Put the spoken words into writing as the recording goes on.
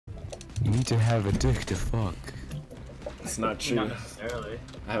You need to have a dick to fuck. It's not true. Not necessarily.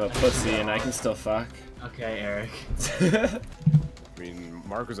 I have a pussy and I can still fuck. Okay, Eric. I mean,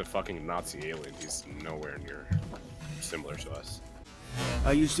 Mark was a fucking Nazi alien. He's nowhere near similar to us.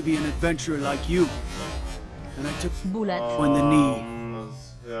 I used to be an adventurer like you, and I took Bullet. on the knee.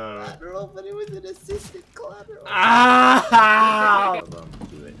 I don't know, but it was an assistant collateral. Ah!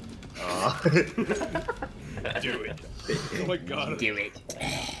 Do it. Do it. Oh my god. Do it.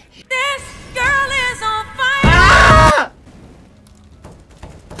 This girl is on fire! Ah!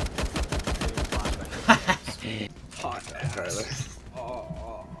 Hot, Tyler.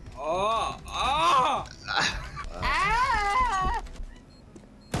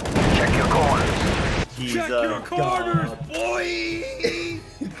 Check your corners. He's Check your corners, boy!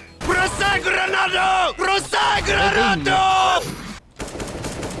 Brosai granado! Brosai granado!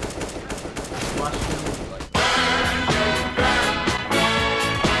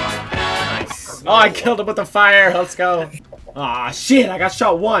 Oh, I killed him with the fire. Let's go. Aw, shit, I got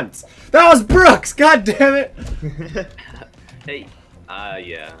shot once. That was Brooks. God damn it. Hey.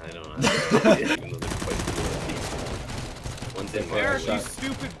 Yeah, I don't know. One's in Eric, you shot.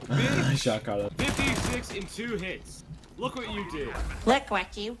 stupid bitch! Shot Carlos. 56 in 2 hits. Look what you did. Look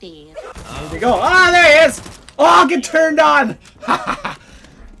what you did. There we go. Ah, there he is. Oh, I'll get turned on. I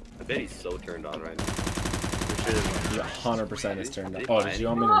bet he's so turned on right now. 100% is turned on. Oh, did you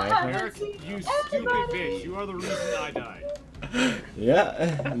want me to knife him? Eric, you stupid bitch. You are the reason I died.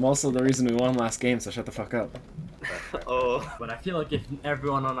 Yeah, I'm also the reason we won last game, so shut the fuck up. Oh. But I feel like if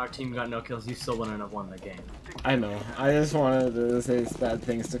everyone on our team got no kills, you still wouldn't have won the game. I know. I just wanted to say bad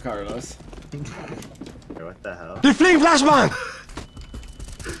things to Carlos. Hey, what the hell? Die fliegen flashbang!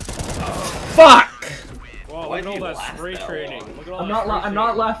 Fuck! Wow, look at all that spray training. Look at all I'm that spray not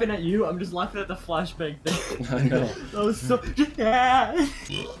training. laughing at you. I'm just laughing at the flashbang thing. I know. That was so. Yeah.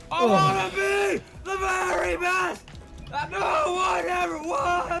 I wanna be the very best that no one ever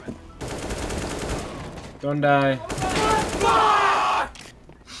was! Don't die. Fuck!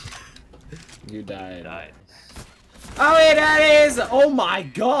 You died. Died. Oh wait, that is. Oh my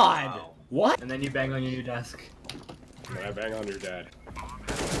god. Wow. What? And then you bang on your new desk. And I bang on your dad.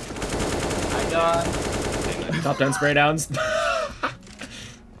 I got. Top 10 spray downs. I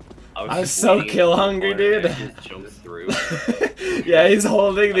I'm just so waiting kill for the hungry, corner dude. and just jump through. Yeah, he's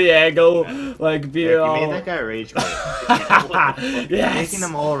holding the angle, like be Eric, you all. made that guy rage quit. Yes. Making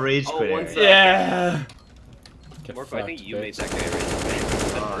them all rage Oh, quit. one Eric. sec. Yeah. Get Morph, I think fucked, you made bitch. that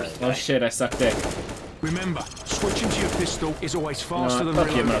guy rage. Oh shit, I suck dick. Remember, switching to your pistol is always You faster know than what?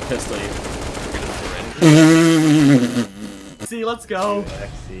 Fuck you, I'm reloading. gonna pistol you. See, let's go.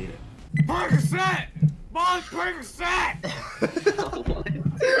 Lexi. Percocet! Mom, Percocet!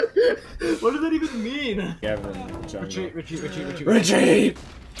 What does that even mean? Gavin, jungle. Retreat, retreat, retreat, retreat. Retreat!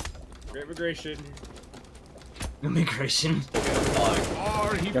 Great immigration. Immigration.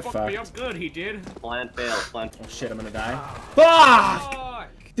 Oh, he Get fucked me fucked. up good, he did. Plant fail, plant Oh shit, I'm gonna die. Fuck! Fuck!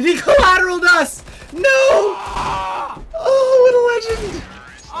 Did he collateraled us? No! Oh, what a legend!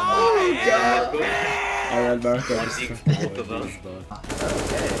 Oh, God! I read Marco. One eats both of them.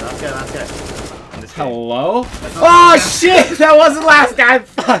 Okay, last guy. Hello? Oh shit! That wasn't last guy!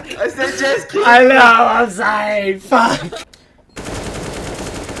 Fuck! I said just keep. I know, I'm sorry! Fuck!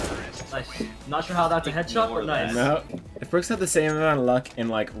 Nice. Not sure how that's a headshot, but nice. No. If Brooks had the same amount of luck in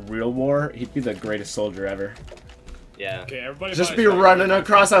like real war, he'd be the greatest soldier ever. Yeah. Okay, everybody Just buy be a shotgun. running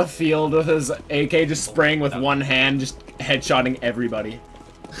across a field with his AK, just spraying with one hand, just headshotting everybody.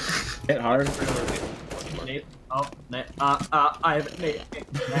 Hit hard. Nate. Oh, Nate. I have Nate.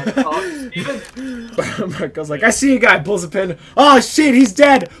 Oh, Steven. Marco's like, I see a guy, pulls a pin. Oh shit, he's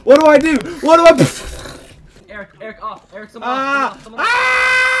dead! What do I do? What do I Eric off. Eric, someone Ah! off. Someone off.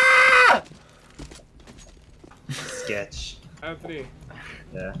 Ah! Sketch. Anthony.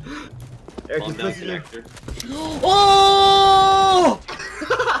 Yeah. Eric, Calm just down, listen to connector. Oh!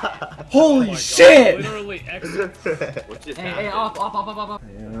 Holy Oh my God, shit! literally exit. What just Hey, happened? off.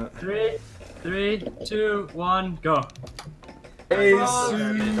 Yeah. 3, 2, 1, go. Ace.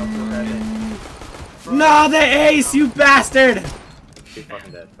 No, the ace, you bastard! You're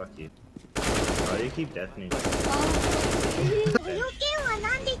fucking dead. Fuck you. Why do you keep deafening?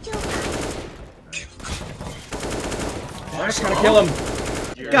 I just gotta kill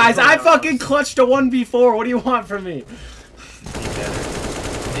him. Guys, I fucking clutched a 1v4. What do you want from me?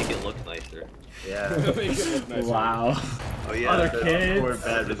 Make it look nicer. Yeah. Make it look nicer. Wow. Oh yeah. Other that's- kids. Poor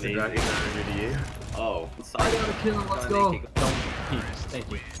bad, this is Amazing. not even to you. Oh, I sorry. gotta kill him. Let's go. Don't peek.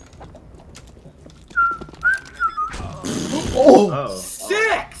 Thank you. Oh! Oh.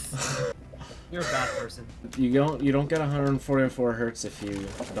 6! You're a bad person. You don't get 144 hertz if you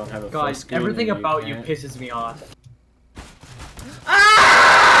don't have a full Guys, screen. everything and about you can't- pisses me off.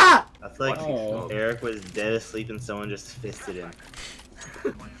 Ah! I feel like Oh. Eric was dead asleep and someone just fisted him.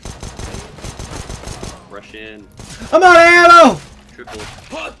 Rush in. I'm out of ammo! Triple.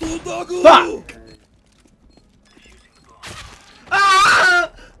 Fuck!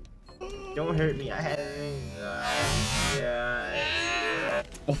 Ah! Don't hurt me, I had yeah.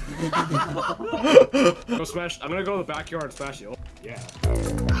 Go smash. I'm gonna go to the backyard and smash you. Yeah.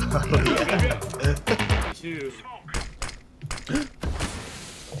 Two.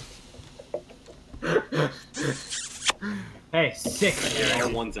 Hey, sick. Yeah,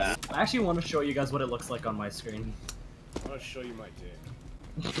 one's at. I actually want to show you guys what it looks like on my screen. I'm gonna show you my dick.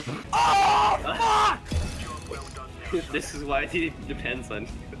 This is why it depends on you.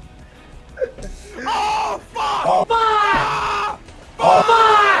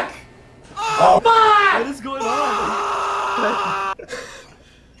 What is going on?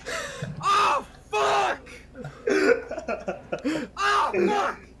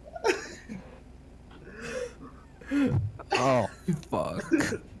 Oh, fuck.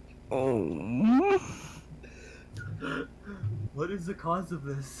 Oh. What is the cause of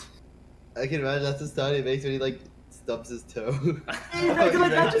this? I can imagine that's the sound he makes when he like stubs his toe. Hey, you acting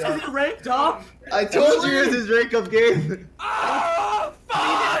like that just because it ranked up? I told you it was his rank up game. I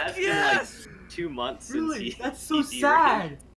mean, it has been like 2 months since Really? he. That's so he sad.